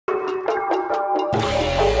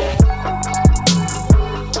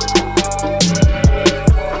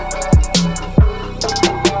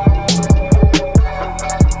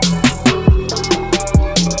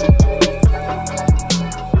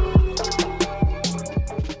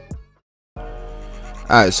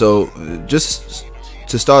Alright, so just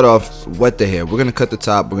to start off, wet the hair. We're going to cut the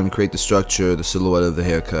top. We're going to create the structure, the silhouette of the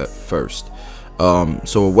haircut first.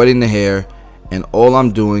 So we're wetting the hair, and all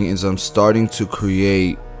I'm doing is I'm starting to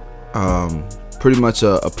create pretty much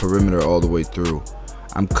a perimeter all the way through.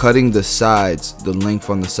 I'm cutting the sides, the length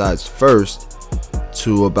on the sides first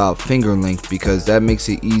to about finger length, because that makes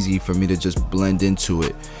it easy for me to just blend into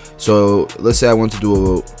it. So let's say I want to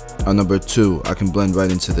do a number 2, I can blend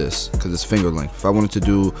right into this because it's finger length. If I wanted to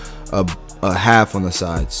do a half on the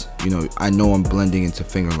sides, I know I'm blending into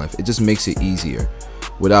finger length. It just makes it easier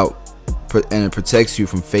and it protects you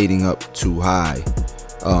from fading up too high,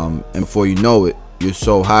 and before you know it, you're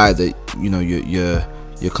so high that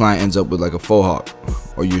your client ends up with like a faux hawk,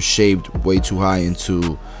 or you're shaved way too high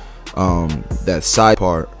into that side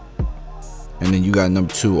part, and then you got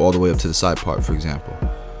number 2 all the way up to the side part, for example.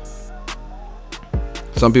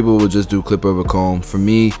 Some people will just do clip over comb. For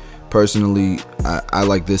me personally, I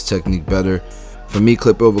like this technique better. For me,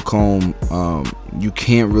 clip over comb, you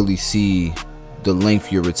can't really see the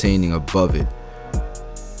length you're retaining above it.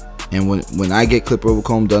 And when I get clip over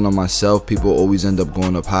comb done on myself, people always end up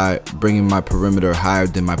going up high, bringing my perimeter higher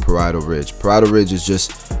than my parietal ridge. Parietal ridge is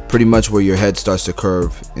just pretty much where your head starts to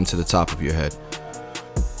curve into the top of your head.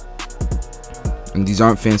 And these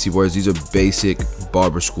aren't fancy words, these are basic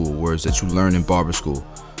barber school words that you learn in barber school.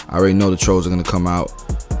 I already know the trolls are gonna come out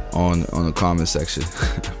on the comment section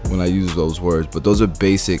when I use those words, but those are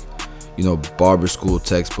basic, barber school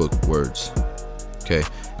textbook words. Okay,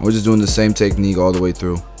 and we're just doing the same technique all the way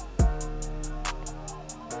through.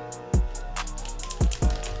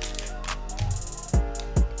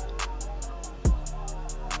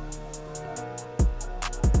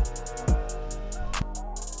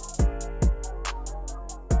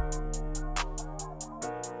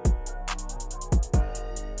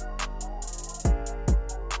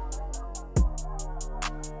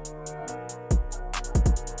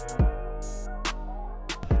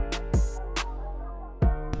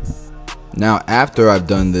 Now after I've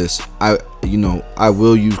done this, I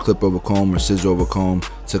will use clip over comb or scissor over comb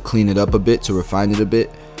to clean it up a bit, to refine it a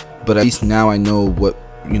bit, but at least now I know what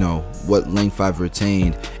length I've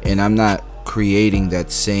retained, and I'm not creating that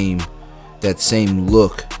same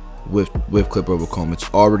look with clip over comb.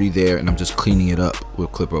 It's already there, and I'm just cleaning it up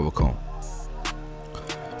with clip over comb.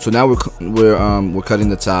 So now we're cutting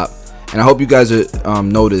the top, and I hope you guys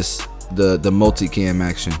notice the multicam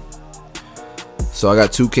action. So I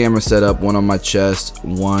got 2 cameras set up, one on my chest,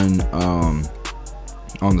 one on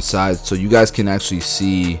the sides, so you guys can actually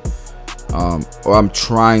see, or I'm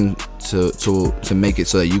trying to make it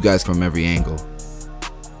so that you guys come from every angle.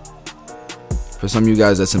 For some of you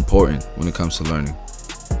guys, that's important when it comes to learning.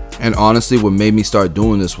 And honestly, what made me start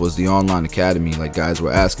doing this was the online academy. Like, guys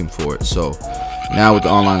were asking for it. So now with the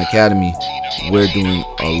online academy, we're doing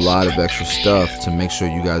a lot of extra stuff to make sure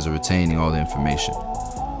you guys are retaining all the information.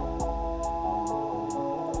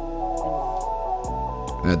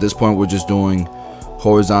 And at this point, we're just doing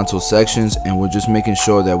horizontal sections, and we're just making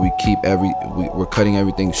sure that we're cutting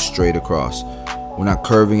everything straight across. We're not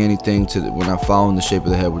curving anything we're not following the shape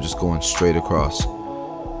of the head, we're just going straight across.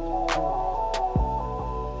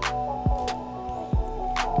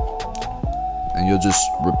 And you'll just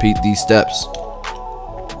repeat these steps.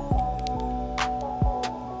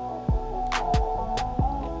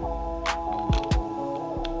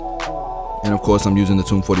 And of course, I'm using the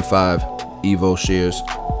 245 Evo shears.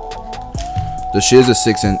 The shears are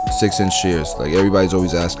 6-inch shears, like everybody's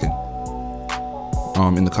always asking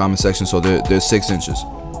in the comment section. So they're 6 inches.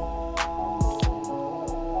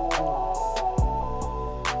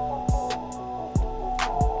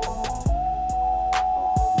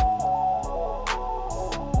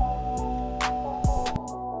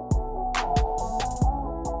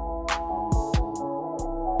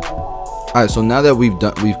 Alright, so now that we've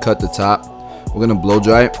cut the top, we're gonna blow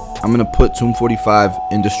dry it. I'm gonna put 245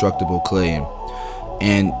 indestructible clay in,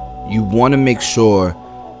 and you want to make sure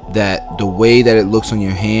that the way that it looks on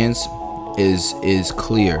your hands is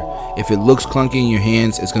clear. If it looks clunky in your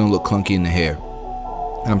hands, it's gonna look clunky in the hair.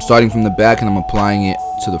 And I'm starting from the back and I'm applying it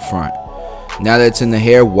to the front. Now that it's in the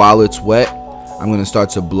hair, while it's wet, I'm gonna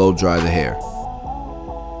start to blow dry the hair.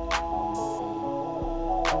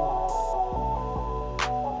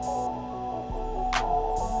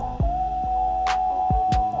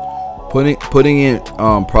 Putting in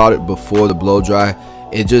product before the blow dry,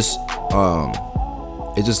 it just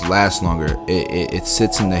lasts longer. It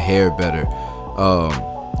sits in the hair better.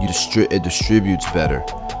 It distributes better.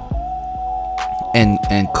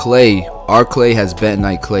 And clay, our clay has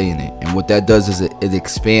bentonite clay in it, and what that does is it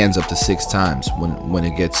expands up to 6 times. When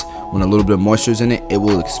a little bit of moisture is in it, it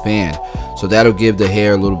will expand. So that'll give the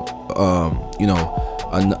hair a little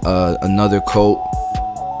another coat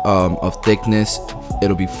of thickness.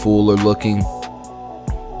 It'll be fuller looking.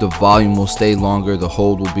 The volume will stay longer, the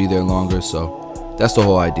hold will be there longer. So that's the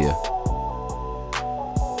whole idea.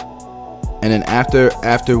 And then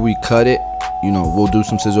after we cut it, we'll do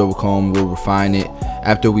some scissor over comb, we'll refine it.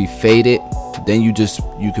 After we fade it, then you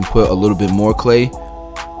can put a little bit more clay,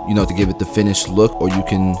 to give it the finished look, or you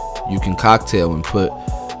can cocktail and put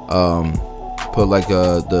like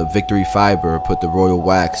the Victory Fiber, put the Royal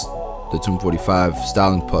Wax, the 245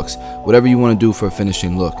 styling pucks, whatever you want to do for a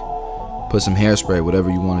finishing look. Put some hairspray, whatever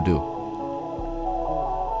you want to do.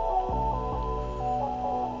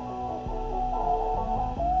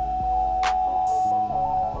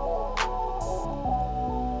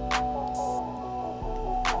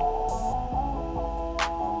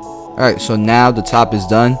 Alright, so now the top is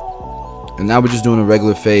done, and now we're just doing a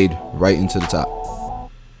regular fade right into the top.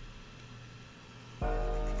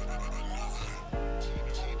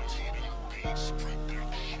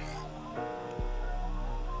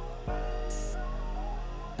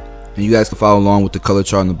 And you guys can follow along with the color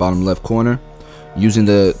chart in the bottom left corner, using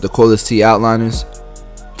the Cordless T outliners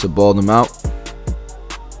to ball them out.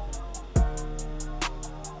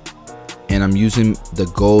 And I'm using the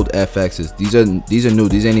gold FXs. These are new.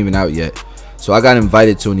 These ain't even out yet. So I got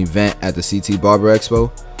invited to an event at the CT Barber Expo.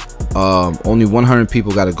 Only 100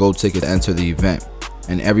 people got a gold ticket to enter the event,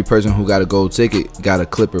 and every person who got a gold ticket got a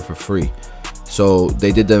clipper for free. So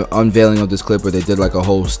they did the unveiling of this clipper. They did like a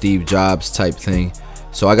whole Steve Jobs type thing.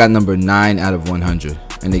 So I got number 9 out of 100,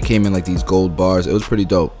 and they came in like these gold bars. It was pretty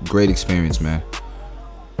dope. Great experience, man.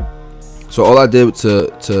 So all I did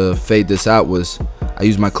to fade this out was I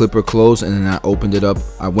used my clipper closed, and then I opened it up.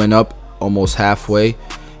 I went up almost halfway,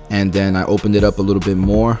 and then I opened it up a little bit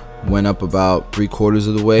more, went up about 3/4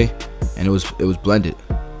 of the way, and it was blended.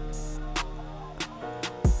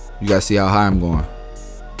 You guys see how high I'm going.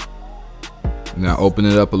 Now open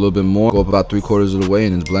it up a little bit more, go up about 3/4 of the way,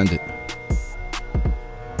 and it's blended.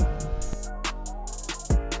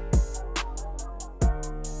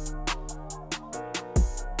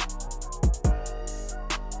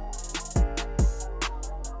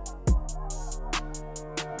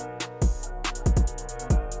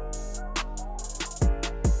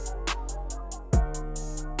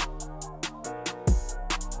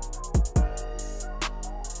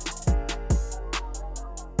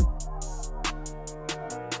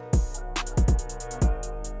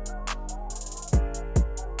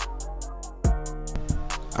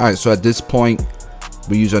 Alright, so at this point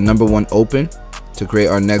we use our number 1 open to create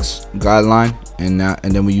our next guideline, and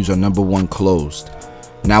then we use our number 1 closed.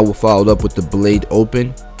 Now we'll follow it up with the blade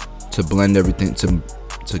open to blend everything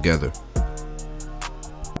together.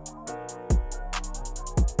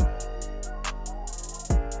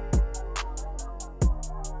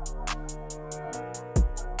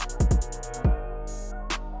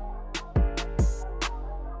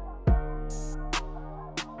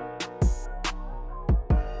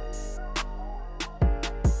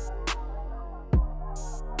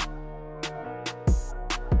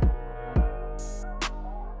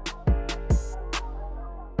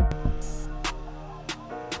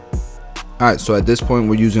 Alright, so at this point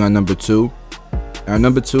we're using our number 2. Our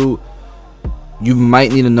number 2, you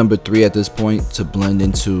might need a number 3 at this point to blend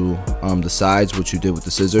into the sides, which you did with the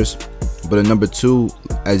scissors. But a number 2,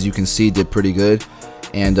 as you can see, did pretty good.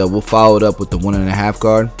 And we'll follow it up with the 1.5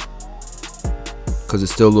 guard, because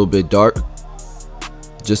it's still a little bit dark,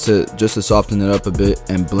 just to soften it up a bit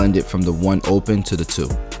and blend it from the 1 open to the 2.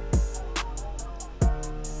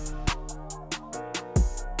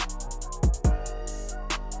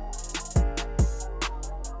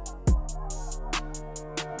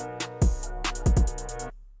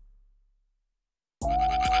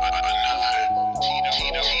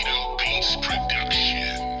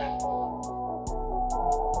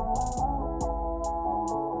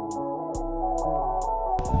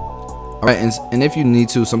 Alright, and if you need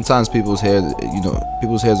to, sometimes people's hair,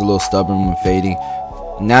 people's hair is a little stubborn when fading.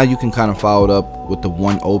 Now you can kind of follow it up with the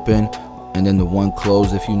 1 open and then the 1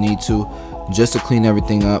 closed if you need to, just to clean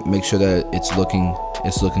everything up, make sure that it's looking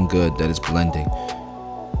good, that it's blending.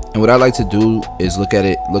 And what I like to do is look at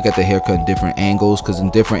the haircut in different angles, because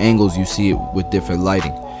in different angles you see it with different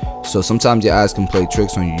lighting. So sometimes your eyes can play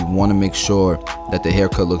tricks on you. You want to make sure that the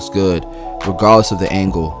haircut looks good regardless of the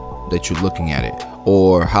angle that you're looking at it,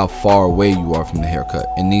 or how far away you are from the haircut.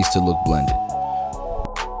 It needs to look blended.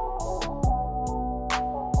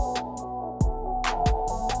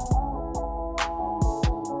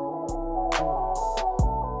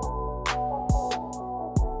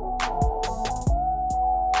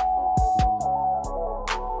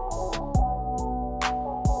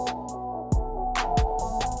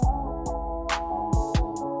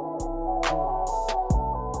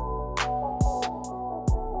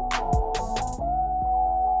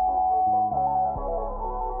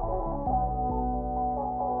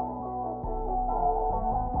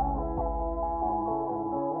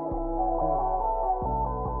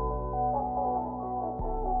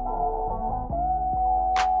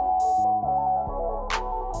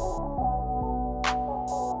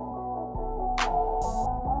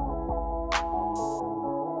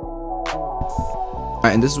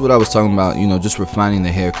 Alright, and this is what I was talking about, you know, just refining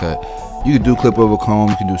the haircut. You can do clip over comb,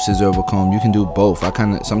 you can do scissor over comb, you can do both.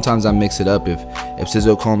 Sometimes I mix it up. If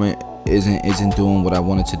scissor comb isn't doing what I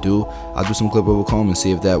wanted to do, I'll do some clip over comb and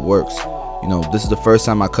see if that works. You know, this is the first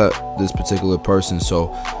time I cut this particular person,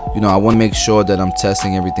 so you know, I want to make sure that I'm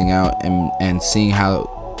testing everything out and seeing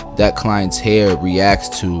how that client's hair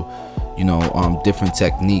reacts to, you know, different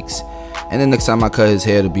techniques. And then next time I cut his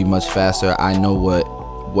hair to be much faster, I know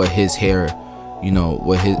what his hair, you know,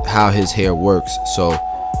 how his hair works. So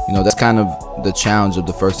you know, that's kind of the challenge of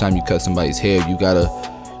the first time you cut somebody's hair. You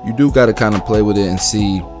do gotta kind of play with it and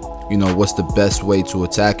see, you know, what's the best way to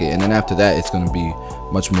attack it. And then after that, it's going to be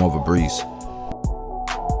much more of a breeze.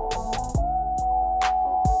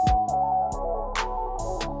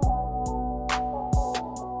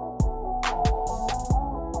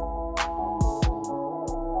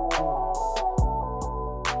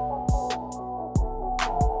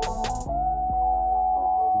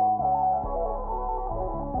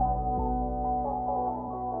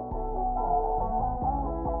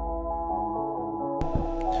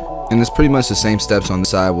 And it's pretty much the same steps on the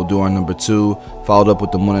side. We'll do our number 2, followed up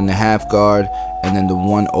with the 1.5 guard, and then the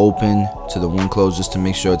 1 open to the 1 close, just to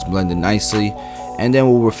make sure it's blended nicely. And then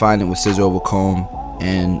we'll refine it with scissor over comb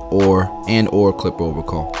and or clip over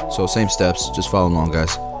comb. So same steps, just follow along,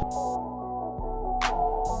 guys.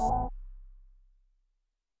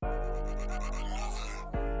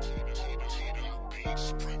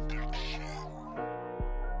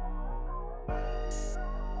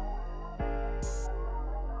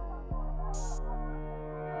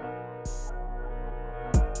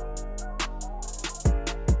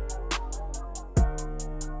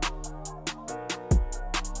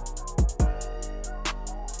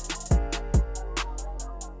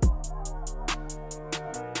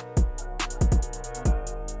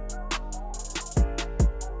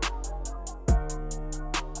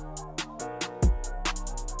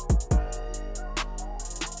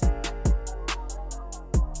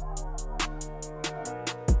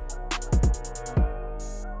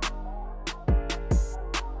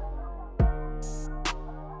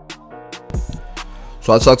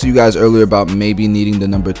 So I talked to you guys earlier about maybe needing the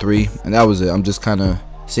number 3, and that was it. I'm just kind of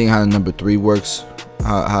seeing how the number 3 works,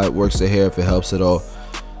 how it works the hair, if it helps at all.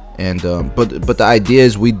 And but the idea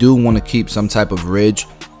is we do want to keep some type of ridge.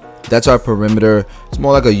 That's our perimeter. It's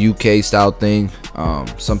more like a UK style thing.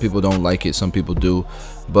 Some people don't like it, some people do,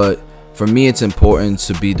 but for me it's important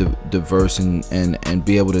to be diverse and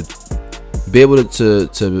be able to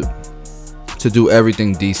do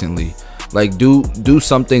everything decently. Like do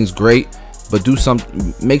some things great, but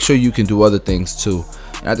make sure you can do other things too.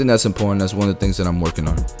 And I think that's important. That's one of the things that I'm working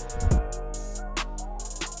on.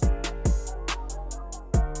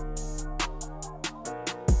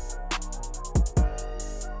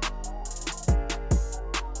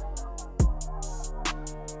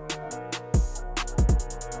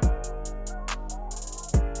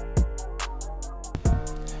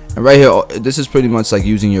 And right here, this is pretty much like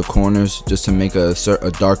using your corners just to make a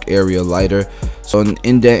dark area lighter. So in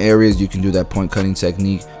indent areas, you can do that point cutting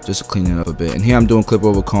technique just to clean it up a bit. And here I'm doing clip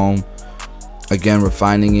over comb, again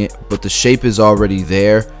refining it, but the shape is already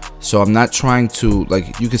there. So I'm not trying to,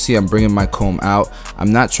 like you can see, I'm bringing my comb out.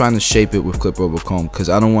 I'm not trying to shape it with clip over comb because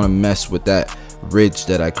I don't want to mess with that ridge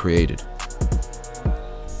that I created.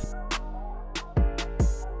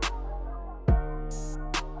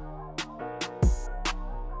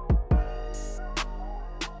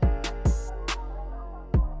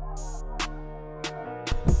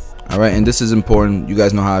 Alright, and this is important. You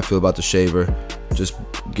guys know how I feel about the shaver. Just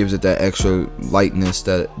gives it that extra lightness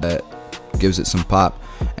that gives it some pop.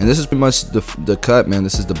 And this is pretty much the cut, man.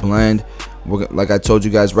 This is the blend. Like I told you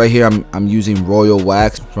guys, right here I'm using Royal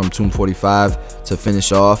Wax from Tomb 45 to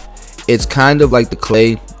finish off. It's kind of like the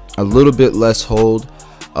clay, a little bit less hold,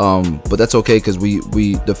 but that's okay because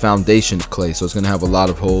the foundation is clay, so it's gonna have a lot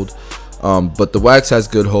of hold. But the wax has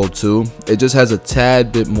good hold too. It just has a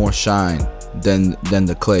tad bit more shine than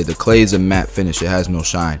the clay. The clay is a matte finish, it has no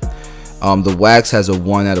shine. The wax has a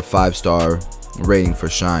 1 out of 5 star rating for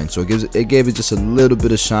shine, so it gave it just a little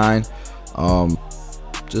bit of shine,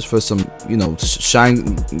 just for some, you know,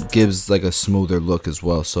 shine gives like a smoother look as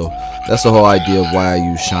well. So that's the whole idea of why I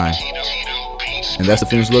use shine. And that's the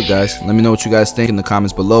finished look, guys. Let me know what you guys think in the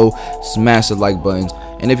comments below. Smash the like buttons,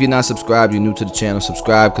 and if you're not subscribed, you're new to the channel,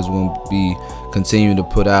 subscribe, because we'll be continuing to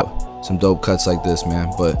put out some dope cuts like this,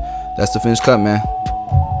 man. But that's the finished cut, man.